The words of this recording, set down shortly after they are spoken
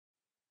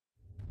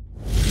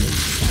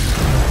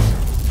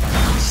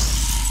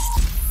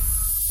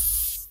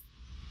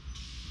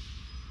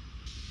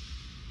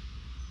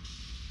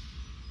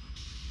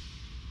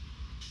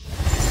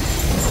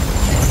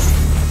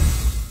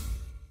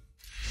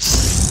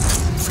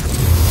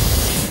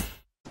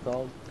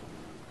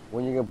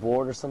you're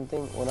bored or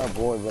something. Well, not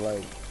bored, but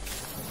like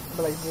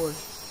bored.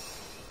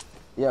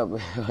 Yeah,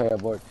 yeah,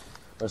 bored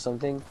or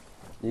something.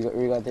 You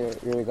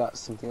already got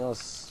something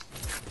else.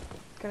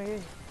 Can I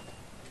get?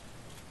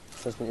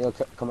 Trust me, it'll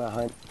come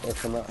out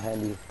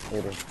handy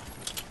later.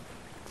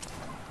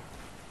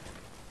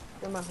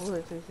 Get my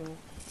holder too, me.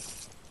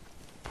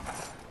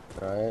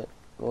 All right.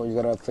 Well, you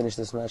gotta finish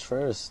this match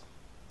first.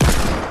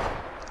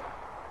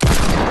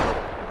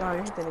 Oh,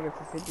 you hit that nigga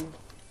for 50.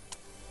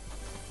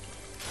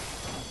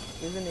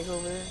 There's a nigga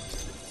over there.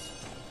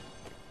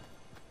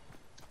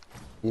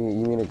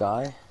 You mean a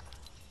guy?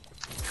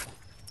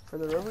 For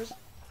the rovers?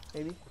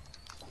 Maybe.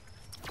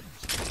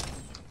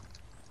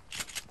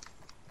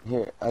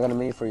 Here, I got a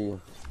mini for you.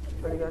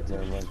 Already got two.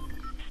 Never mind.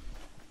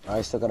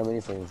 I still got a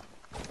mini for you.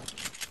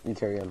 You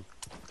carry him.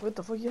 What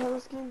the fuck, you have a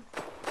skin?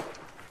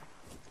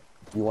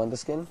 You want the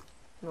skin?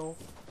 No.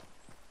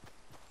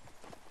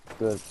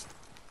 Good.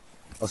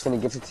 I was gonna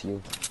gift it to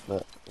you,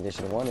 but they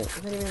should've won it.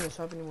 It's not even in the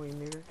shop anymore, you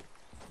nigger.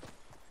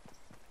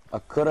 I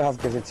could've have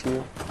gifted it to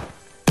you.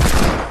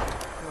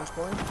 My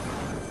coin?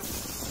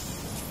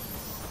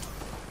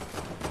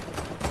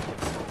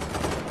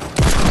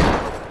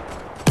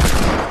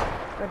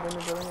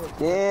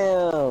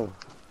 Damn!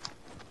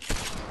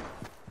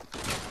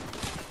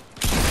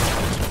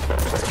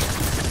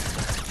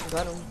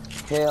 Got him.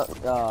 Hell,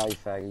 ah, you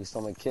faggot, you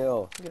stole my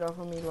kill. Get off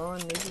of me, lawn,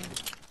 nigga.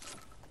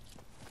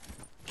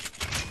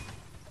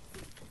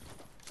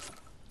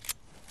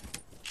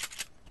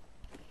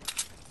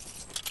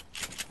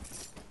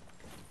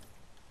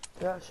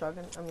 You got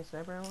shotgun,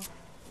 sniper ammo?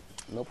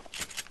 Nope.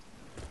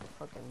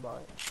 Fucking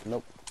bot.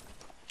 Nope.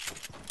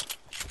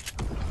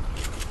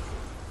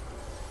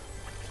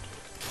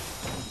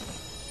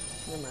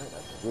 Never mind, I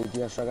got that. Wait, do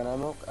you have shotgun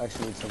ammo? I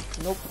actually need some.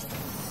 Nope.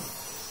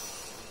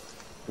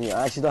 Yeah,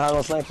 I actually don't have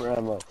no sniper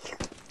ammo.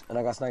 And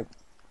I got sniped.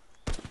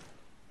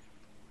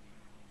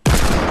 That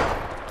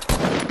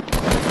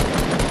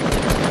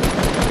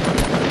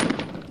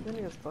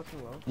nigga's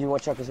fucking low. You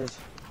watch out, cause there's...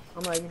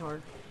 I'm lagging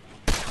hard.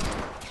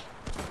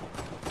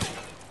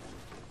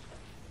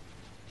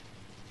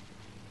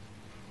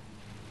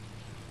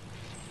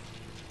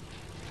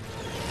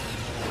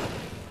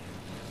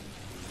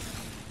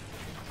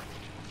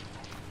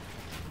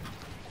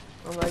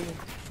 I'm lagging.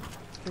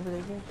 Super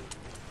lagging.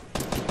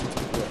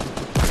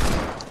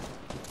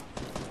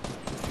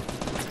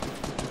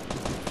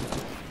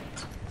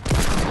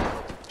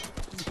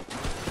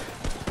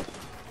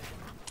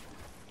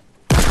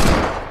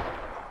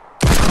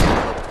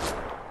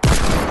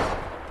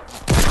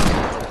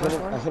 I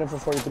hit him for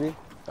 43.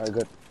 Alright,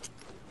 good.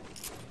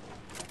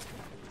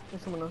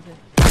 There's someone else here.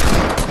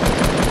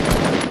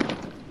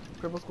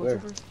 Purple school Where?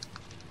 troopers.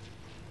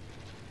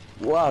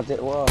 Wow, wow. Get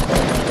off.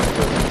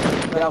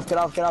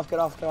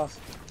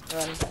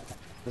 Alright.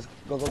 Let's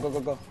go.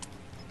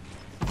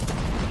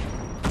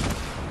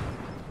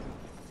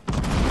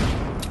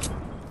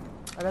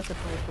 I got the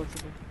purple school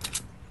trooper.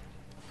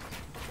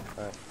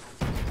 Alright.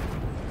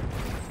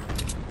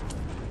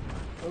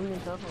 Where are we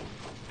gonna come from?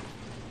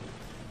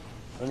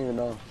 I don't even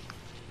know.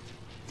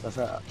 That's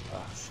right.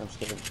 Oh, shit, I'm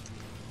scared.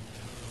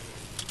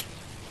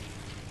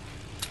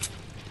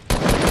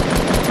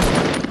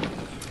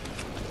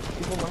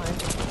 People behind.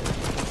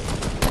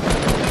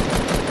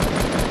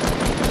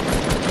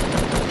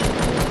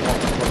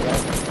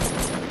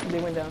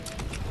 They went down.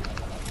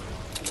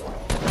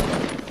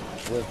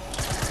 Where?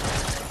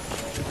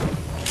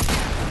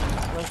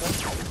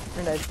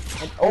 And I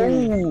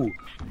Oh!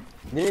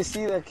 Didn't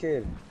see that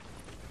kid.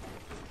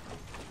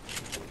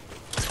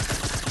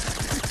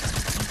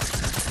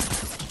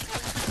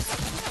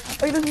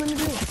 Oh, he doesn't let me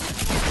do it.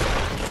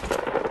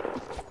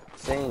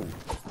 Same.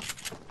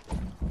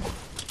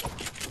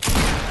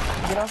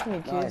 Get off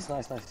me, kid. Nice.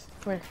 Come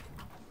here.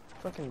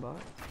 Fucking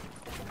bot.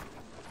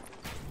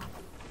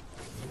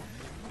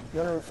 You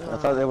wanna, I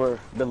thought they were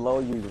below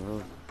you.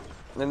 And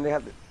then they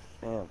had the...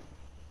 Damn.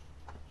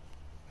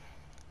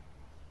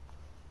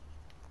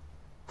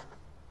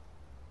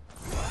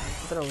 I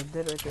thought I was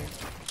dead right there.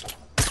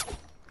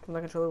 My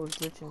controller was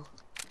glitching.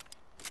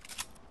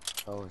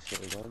 Oh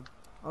shit, again?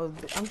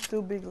 I'm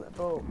still big,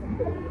 bro.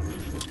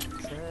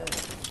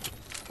 Trash.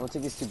 I'm gonna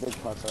take these 2 big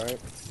pots, alright?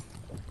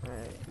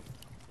 Alright.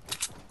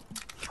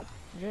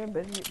 You have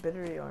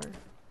better AR.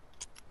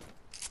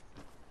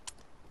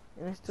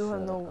 And I still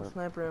have no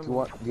sniper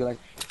ammo. Do you like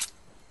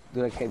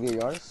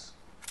KVRs?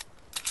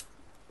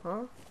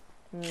 Huh?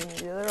 Yeah,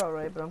 they're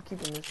alright, but I'm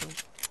keeping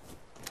this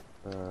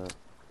one.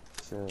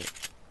 Shit.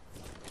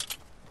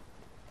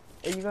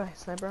 Hey, you got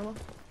sniper ammo?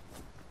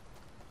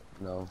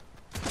 No.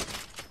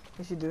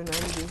 Yes, you do. Now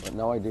you do. But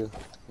now I do.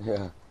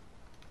 Yeah.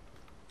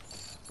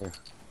 Here.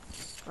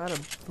 I had a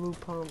blue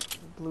pump,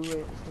 blue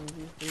ray SMG.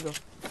 Here you go.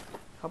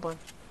 Hop on.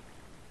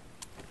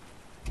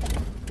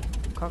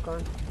 Cock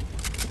on.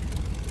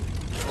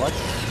 What?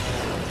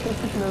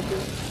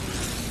 Nothing.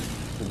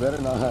 You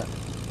better not.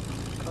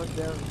 Cock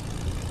down.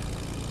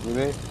 You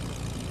may?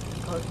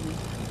 Cock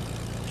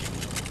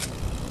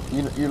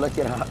you. You're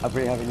lucky I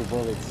already have any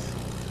bullets.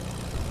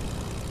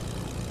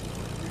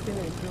 You can't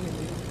even kill me,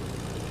 dude.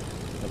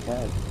 I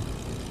can.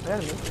 I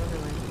gotta make it under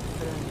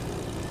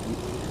mine.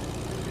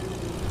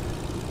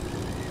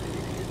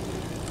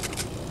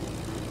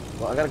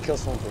 Well, I gotta kill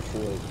someone for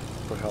food,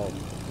 for help.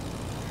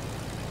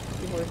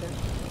 People right there.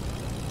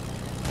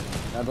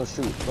 Now don't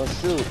shoot. Don't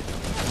shoot.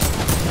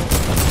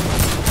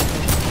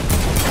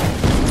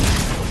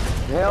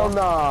 Hell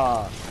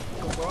nah.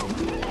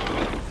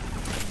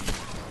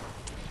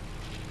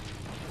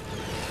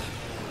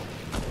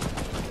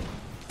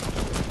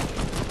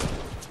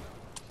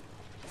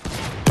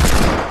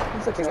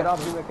 Kick it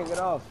off, you gotta kick it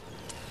off.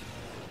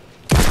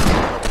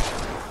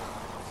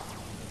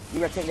 You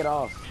gotta kick it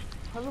off.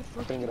 How the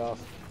fuck? Kick it off.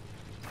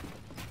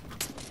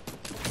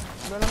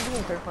 Bro, I'm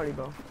doing third party,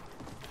 bro.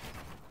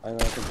 I know,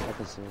 I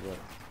can see it,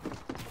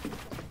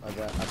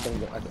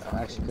 but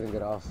I actually couldn't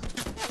get off.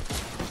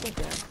 It's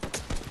okay.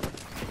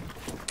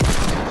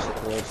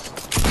 Shit worse.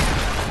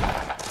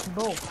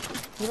 Bro,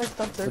 you like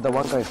stuck third But the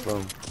one party? guy's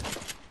from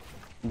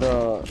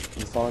the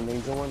fallen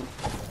angel one.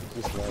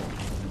 He's right.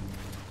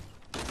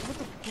 What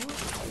the fuck?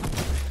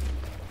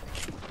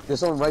 There's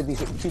someone right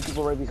behind, 2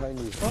 people right behind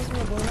you. Fuck me,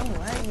 bro, I'm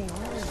lagging,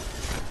 man.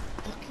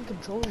 Fucking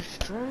controller's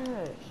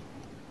trash.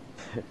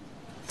 Shit.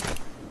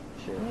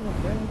 I'm even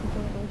barely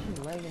controlling, bro, she's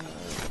lagging.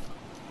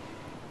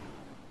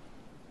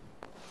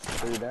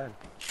 Where you dad?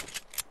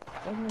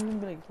 Fuck me, I'm gonna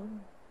be like, fuck me.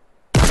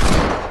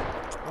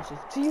 Watch this.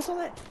 See, you saw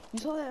that? You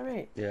saw that,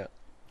 right? Yeah.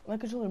 My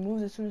controller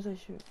moves as soon as I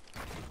shoot.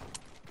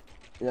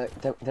 Yeah,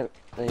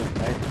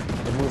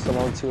 it moves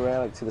along too, right?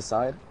 Like to the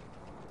side.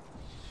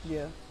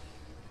 Yeah.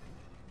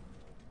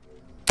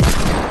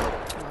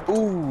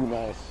 Ooh,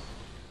 nice.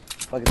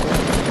 Fucking Okay,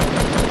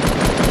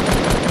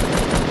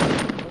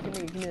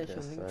 nigga, give me that shit,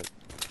 yes, nigga. right.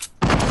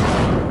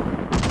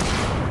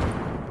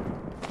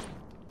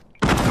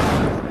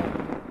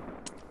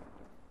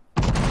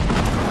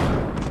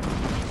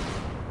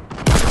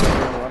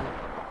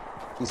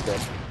 He's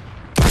dead.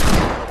 Get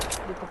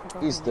the fuck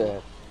off He's me.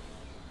 dead.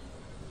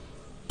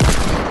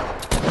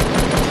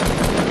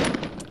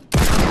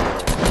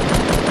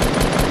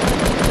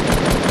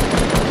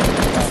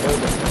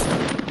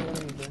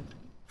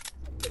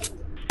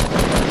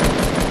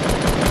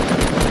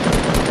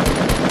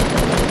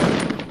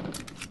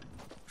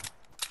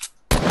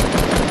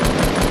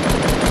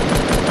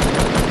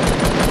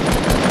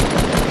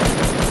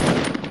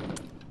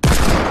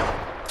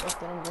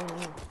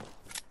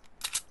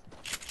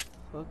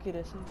 Fuck it,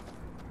 that's it.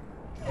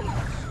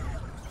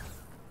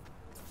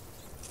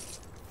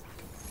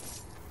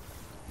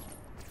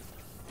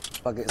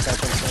 Fuck it,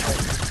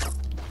 second.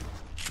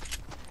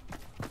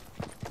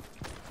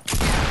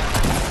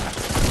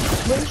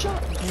 Blank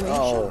shot? Blank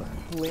Oh.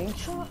 shot? Blank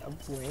shot? A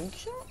blank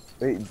shot?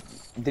 Wait,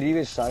 did you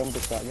even shot him with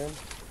the shotgun?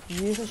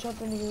 Yes, I shot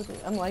that nigga with it.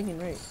 I'm lagging,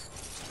 right?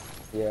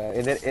 Yeah,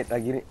 it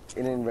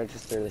didn't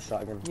register the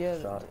shotgun Yeah,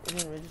 shot. it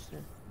didn't register.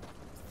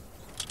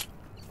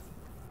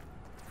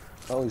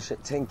 Oh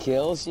shit, 10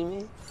 kills, you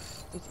mean?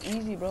 It's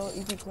easy, bro.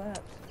 Easy claps.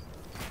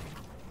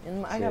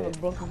 And I have a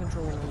Shit. broken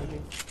controller, nigga.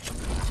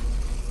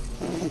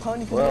 How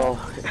many kills Well,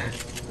 How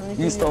many you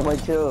kills stole my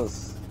got?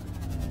 kills.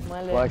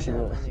 My Well, leg actually,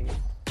 down, no. my nigga.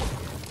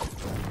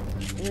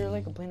 Is there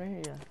like a plane right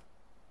here? Yeah.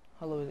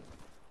 How low is it?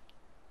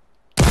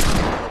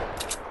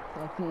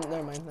 Oh,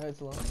 never mind. No,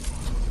 it's low.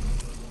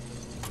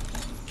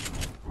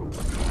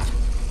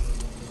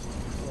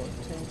 Oh,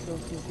 10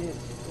 kills, 2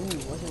 hits. Ooh,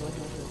 watch it.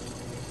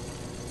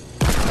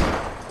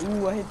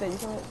 Ooh, I hit that. You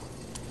saw it?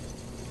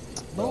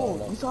 No,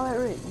 No. you saw that,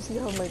 right? You see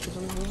how my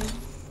controller's moving?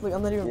 Look,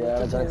 I'm not even. Yeah,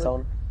 touching giant it.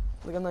 sound.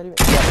 Look, I'm not even.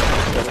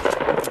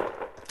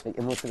 Like,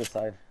 it moved to the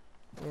side.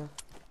 Yeah.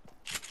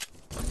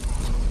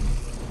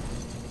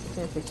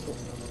 Can't fix it.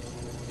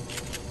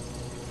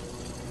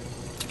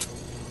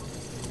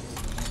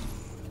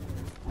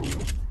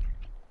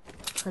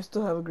 I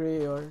still have a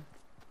gray AR.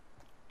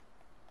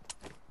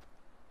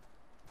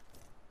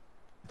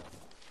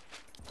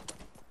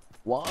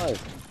 Why?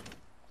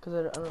 Cause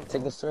I don't.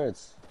 Take the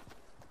certs.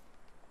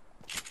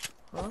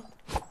 Huh?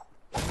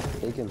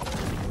 Take him.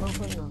 No,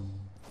 fuck no.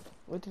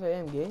 What if I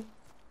am gay?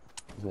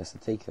 You have to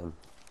take him.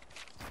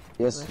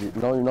 Yes, Right.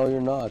 no,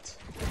 you're not.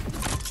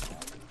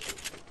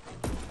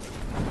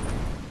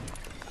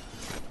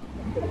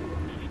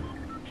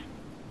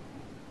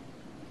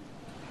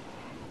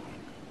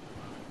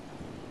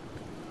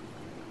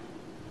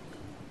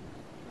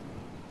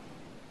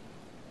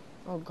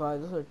 Oh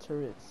god, those are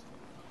turrets.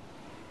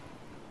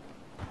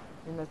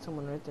 And that's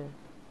someone right there.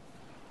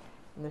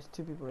 And there's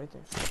 2 people right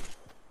there.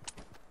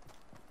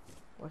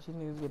 Watch these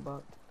niggas get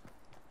bought.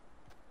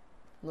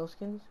 No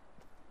skins?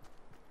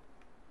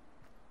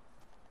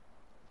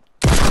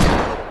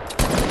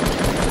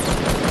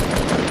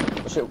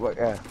 Oh, shit, what,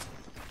 yeah.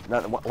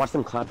 Now, watch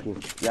them clap you.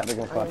 Yeah, they're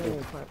gonna I clap ain't you.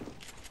 even clap.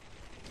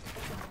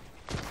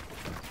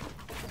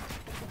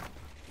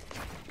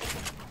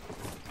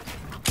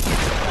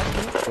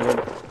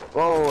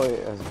 Oh,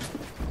 wait.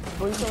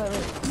 Bro, you saw that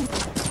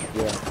right?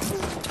 Yeah.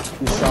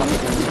 You shot me.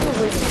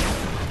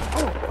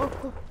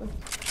 Oh.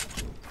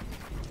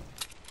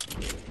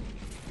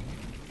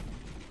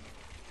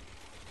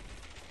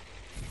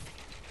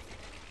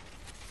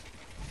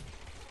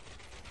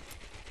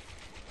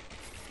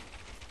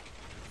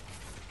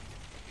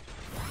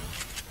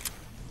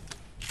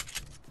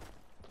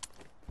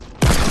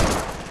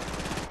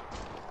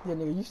 Yeah,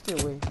 nigga, you stay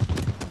away.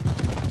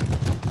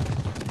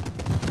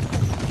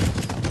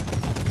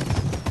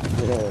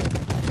 Yeah.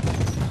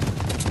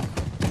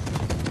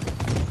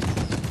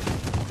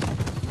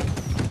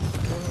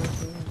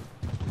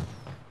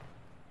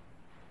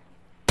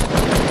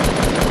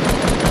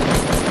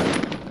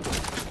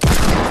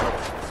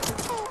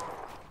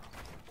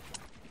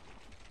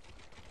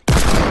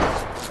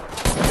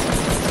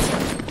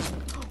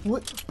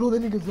 What? Bro,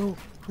 that nigga's low.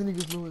 That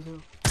nigga's low as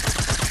hell.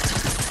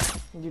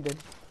 You dead.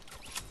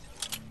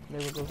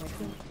 Never go back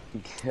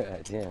there.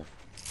 God damn.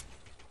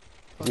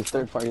 You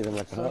third party them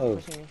like a Someone's hoe.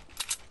 pushing me.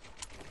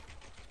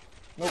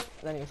 Nope,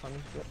 that nigga saw me.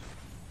 Yep.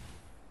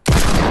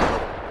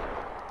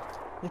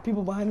 There's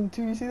people behind him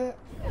too, you see that?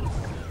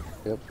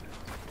 Yep.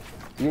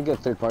 You can get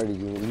third party.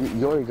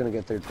 You're gonna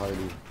get third party.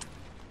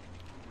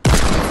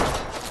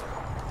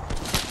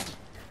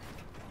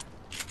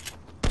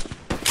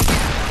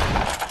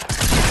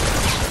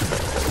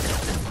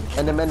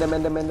 End them.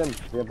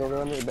 Yeah, don't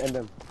run it, end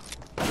them.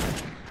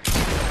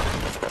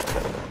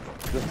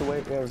 Just the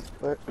way, yeah.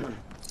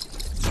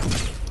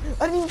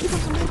 I didn't even pick up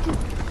the medkit.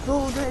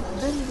 Bro, that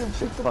nigga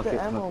picked up Fuck the it,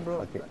 ammo, fuck- bro.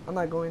 fuck it. I'm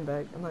not going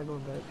back. I'm not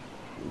going back.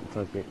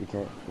 Fuck it, you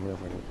can't. You can't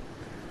fuck it.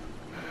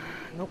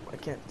 Nope, I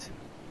can't.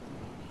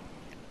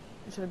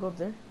 Should I go up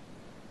there?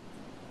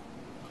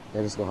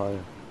 Yeah, just go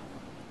higher.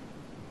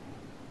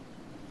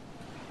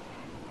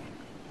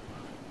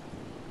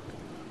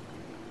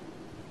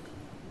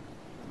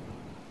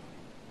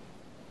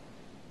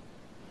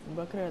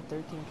 Bro, I could've had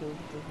 13 kills if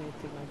they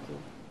didn't take my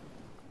kill.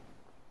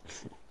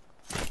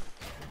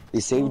 They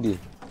saved you.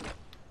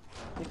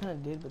 They kinda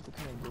did, but they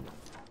kinda didn't.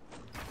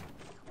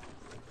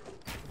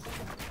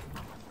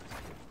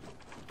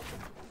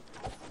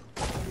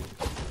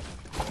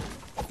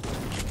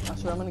 I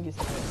swear I'm gonna get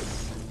stabbed.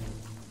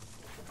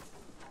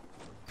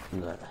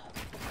 Nah.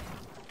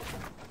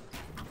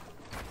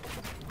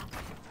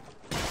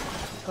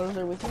 Colors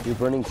are with you? You're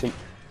burning too.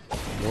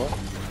 What?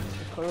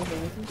 Colors are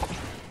with you?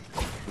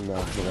 No,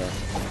 for that.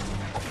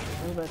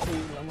 I'm about to tell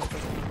you, I'm gonna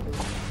fuck all my kills.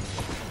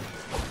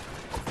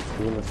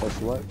 You're gonna flush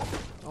what?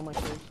 All my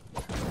kills.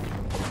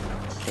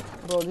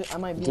 Bro, I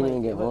might be You can't like,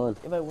 even get one.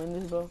 if I win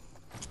this, bro,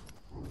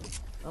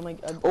 I'm like,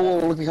 Oh,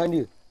 look behind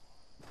you.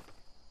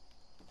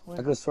 Where? I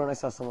could have sworn I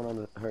saw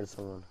someone heard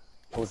someone.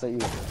 Oh, was that you?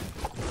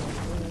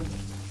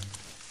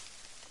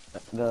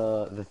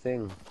 The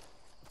thing.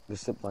 The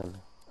zip line.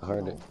 I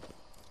heard it.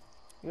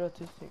 You're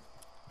autistic.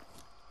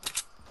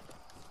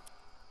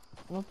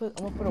 I'm gonna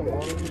put a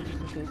wall in here just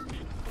in case.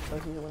 So I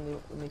can hear when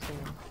they come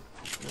in.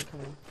 When they come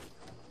in.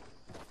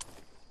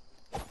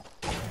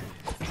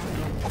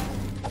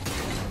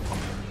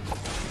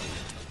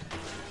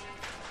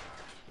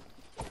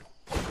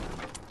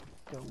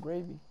 Yo,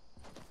 gravy.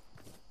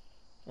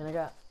 And I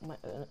got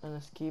an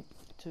escape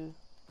too.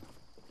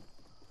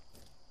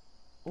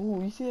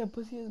 Ooh, you see that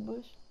pussy ass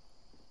bush?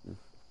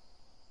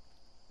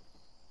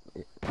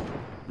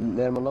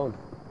 Let him alone.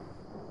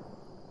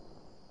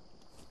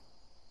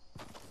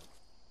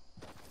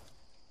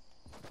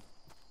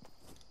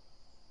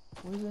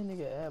 Where's that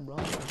nigga at, bro?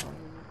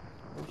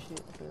 Oh shit,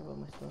 I forgot about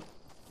my stuff.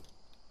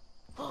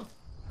 Oh,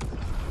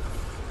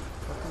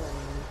 come on,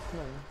 man. Come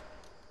on.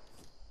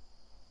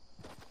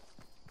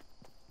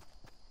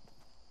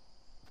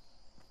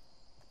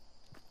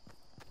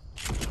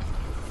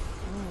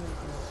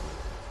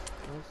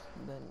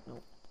 Then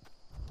nope.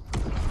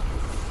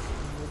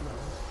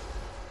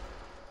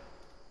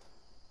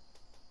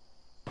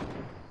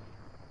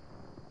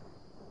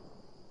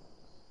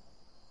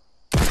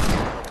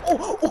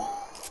 Oh!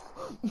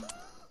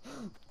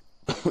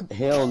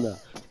 Hell no.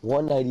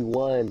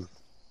 191.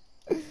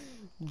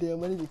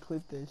 Damn, I need to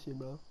clip that shit,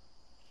 bro.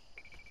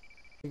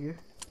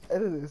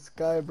 Out of the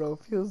sky, bro.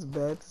 Feels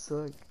bad to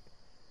suck.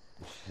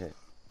 Shit.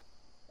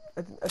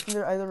 I think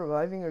they're either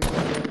reviving or going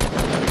dead.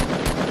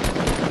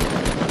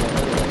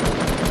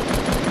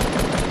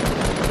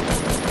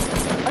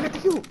 I got the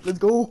kill! Let's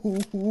go!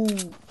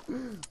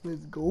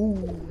 Let's go!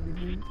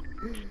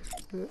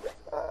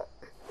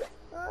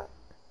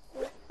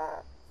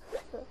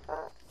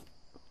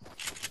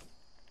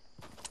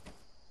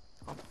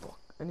 Oh fuck,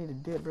 I need a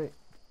dead right.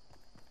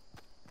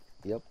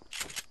 Yep.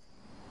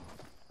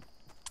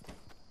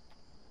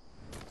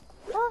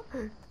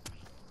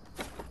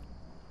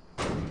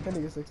 That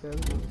nigga sucks ass.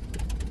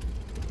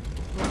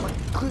 Oh my,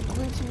 quit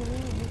glitching your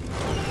name, nigga.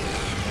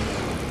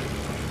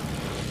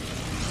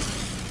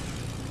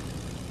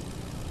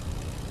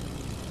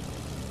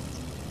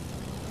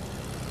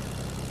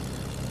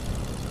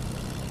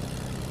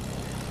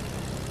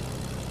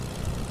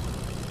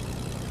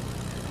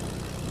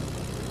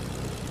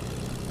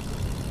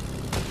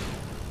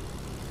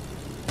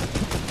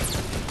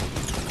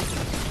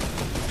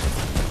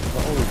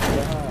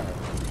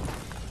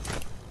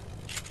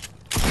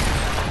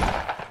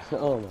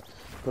 Oh my.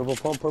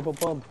 Purple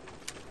pump.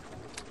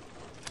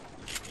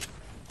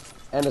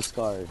 And a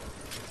scar.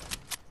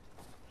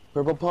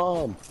 Purple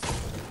pump.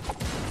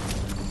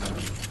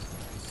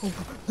 Oh,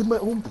 did my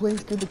own plane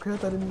scared the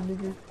crap out of me,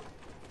 nigga?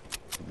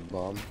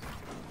 Bomb. Get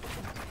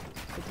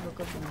the fuck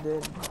up, I'm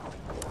dead.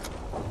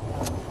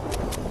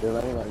 They're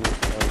landing on you.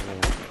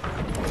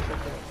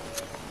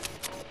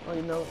 Oh,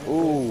 you know.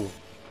 Ooh.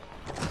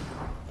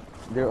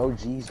 They're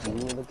OGs,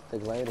 dude. Look at the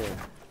glider.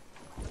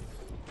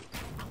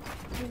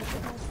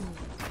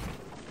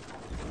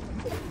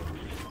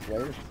 Yeah,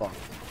 you're fucked.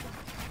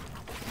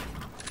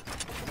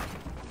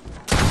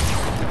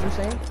 What you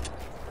saying?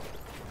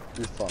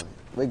 You're fucked.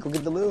 Wait, go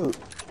get the loot.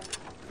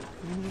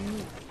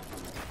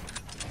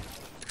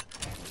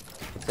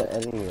 What's that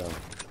editing though?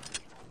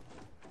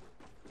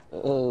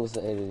 What's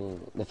the editing?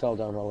 They fell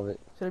down all of it.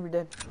 Should I be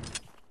dead?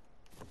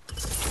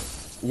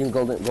 You can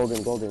golden. Get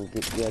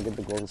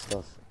the golden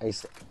stuff.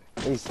 Ace.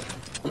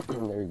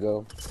 There you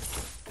go.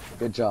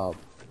 Good job.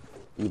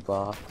 You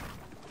bot.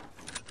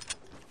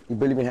 You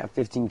barely even have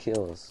 15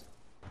 kills.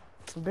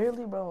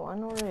 Barely, bro. I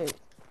know it.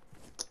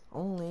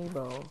 Only,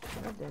 bro.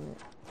 God damn it.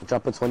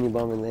 Drop a 20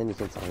 bomb and then you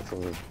can talk to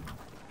me.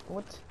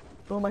 What?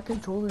 Bro, my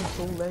controller is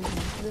so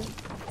laggy today.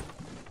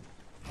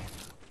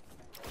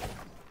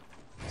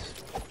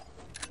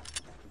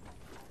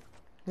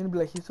 Gonna be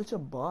like, he's such a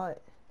bot.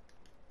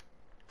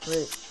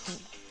 Wait.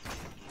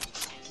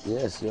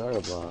 Yes, you are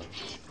a bot.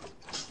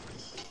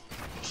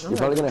 You're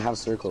probably gonna have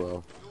circle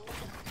though.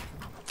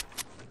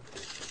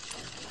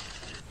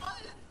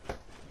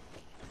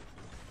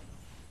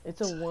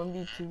 It's a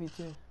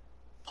 1v2v2.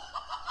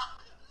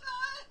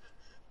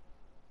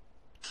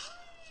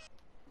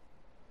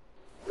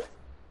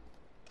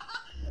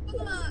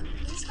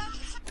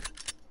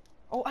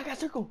 Oh, I got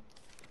circle.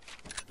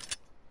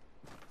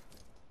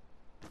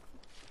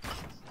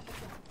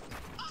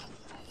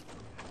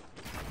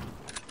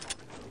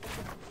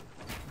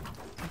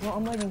 Bro,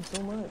 I'm lagging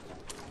so much.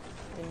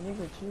 Hey,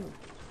 nigga, chill.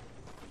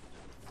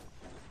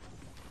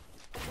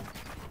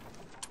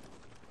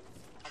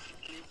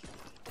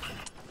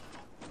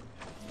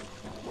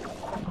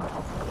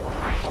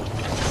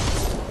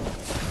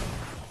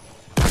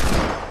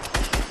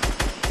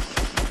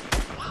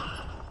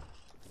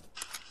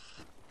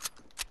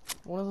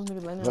 One of those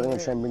niggas landing They're on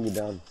gonna try and bring you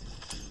down.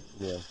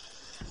 Yeah.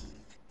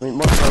 I mean,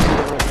 most likely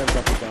they're gonna try and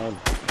drop you down.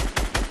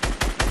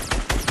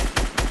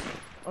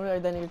 Oh yeah,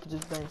 that nigga could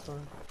just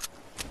brainstorm.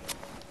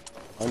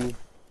 On you?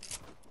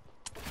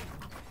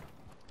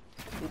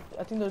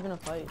 I think they're gonna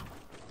fight.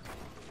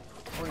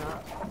 Or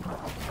not.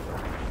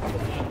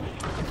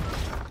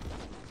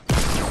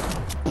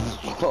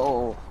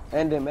 Oh,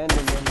 end him.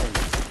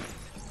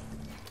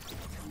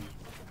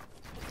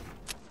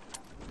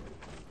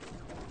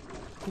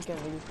 He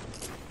can't leave.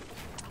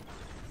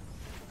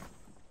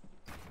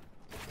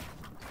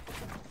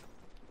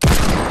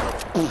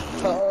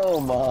 Oh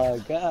my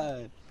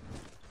god.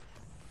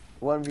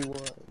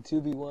 1v1,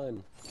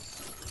 2v1.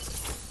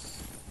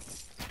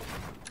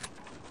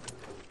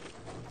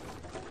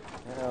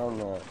 Hell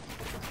no.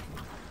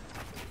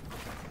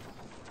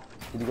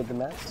 Did you get the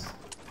mats?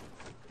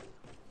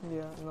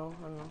 Yeah, no,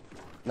 I don't know.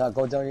 Nah,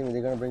 go down,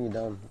 they're gonna bring you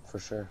down, for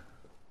sure.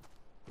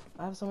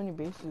 I have so many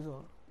bases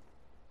though.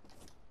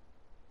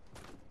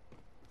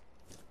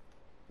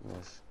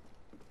 Yes.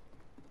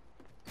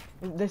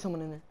 There's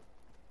someone in there.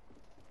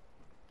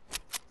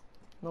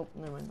 Nope,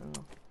 never mind,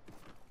 no.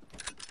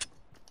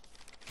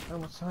 I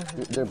almost saw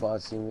him. They're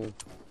bots, you mean?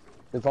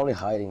 They're probably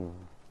hiding.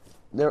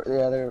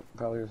 They're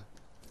probably...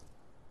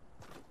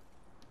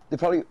 They're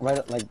probably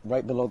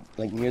right below,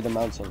 like near the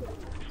mountain.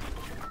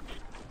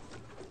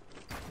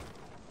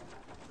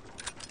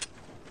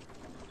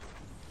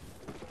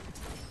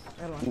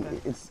 I don't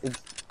like that.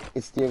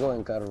 It's Diego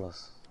and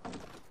Carlos.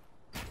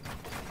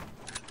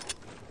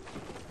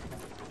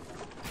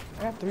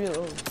 I got 3 of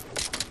those.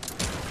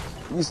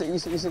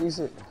 Use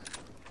it.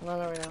 No,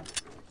 not right now.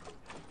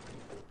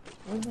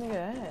 Where's the nigga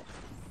at?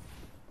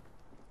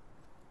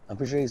 I'm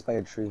pretty sure he's by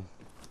a tree.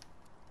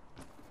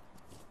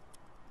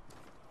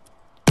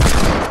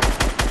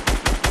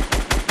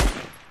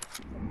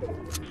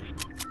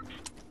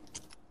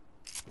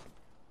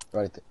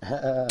 Right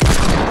there.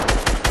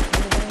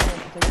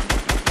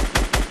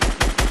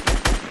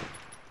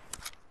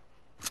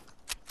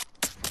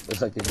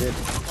 Looks like you did.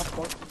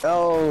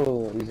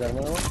 Oh, you got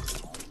another one?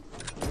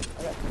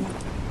 I got 2.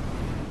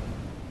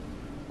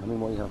 How many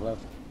more you have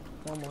left?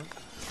 1 more.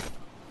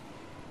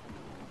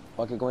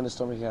 Okay, go in the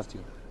storm if you have to.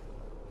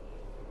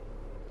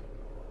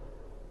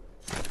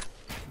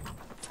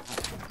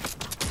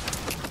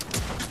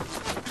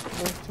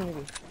 There's 2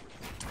 niggas.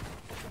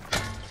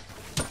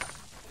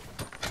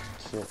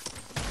 Shit.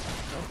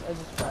 I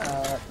just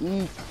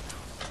Eat.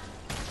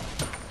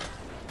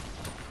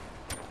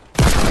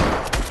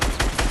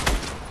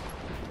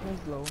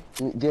 He's low.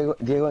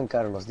 Diego and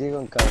Carlos.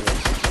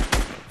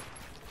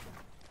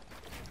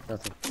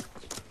 Nothing.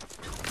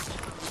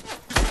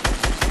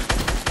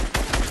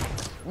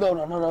 No,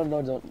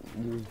 don't.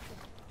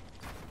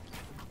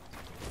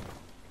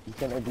 You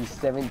cannot be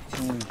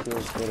 17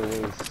 kills for the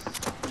race.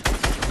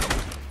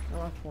 I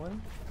lost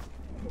 1.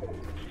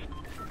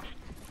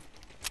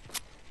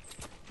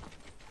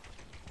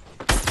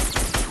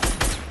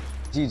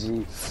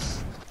 GG.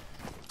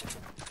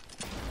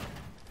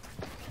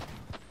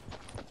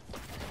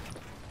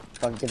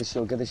 Fuck, get the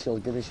shield, get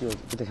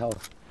the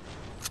health.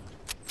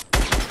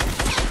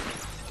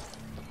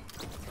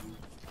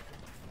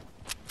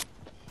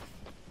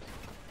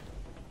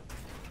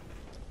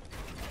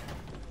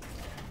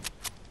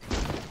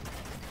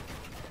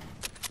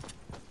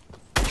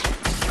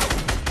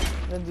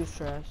 That dude's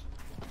trash.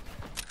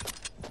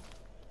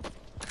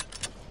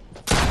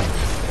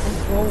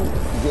 Let's go.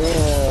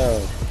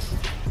 Yeah.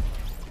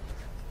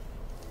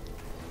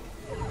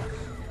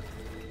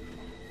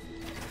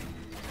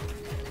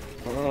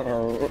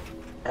 Damn.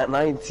 At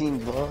 19,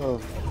 bro.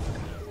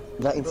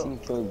 19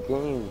 kill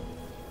game.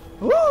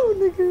 Whoa,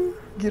 nigga.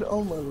 Get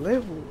on my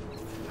level.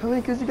 How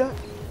many kills you got?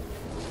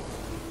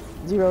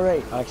 0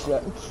 rate.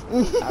 Actually,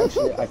 I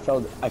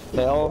fell.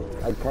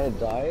 I kind of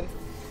died.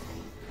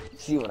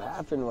 See, what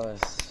happened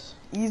was...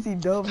 Easy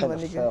dubs, my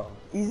Kinda nigga. fell.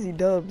 Easy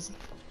dubs.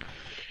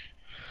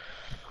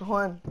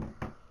 Juan.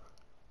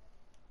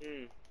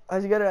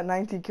 How'd you get it at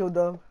 19 kill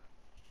dub?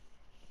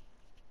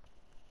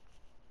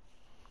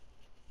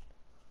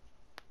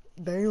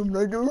 Damn,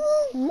 nigga.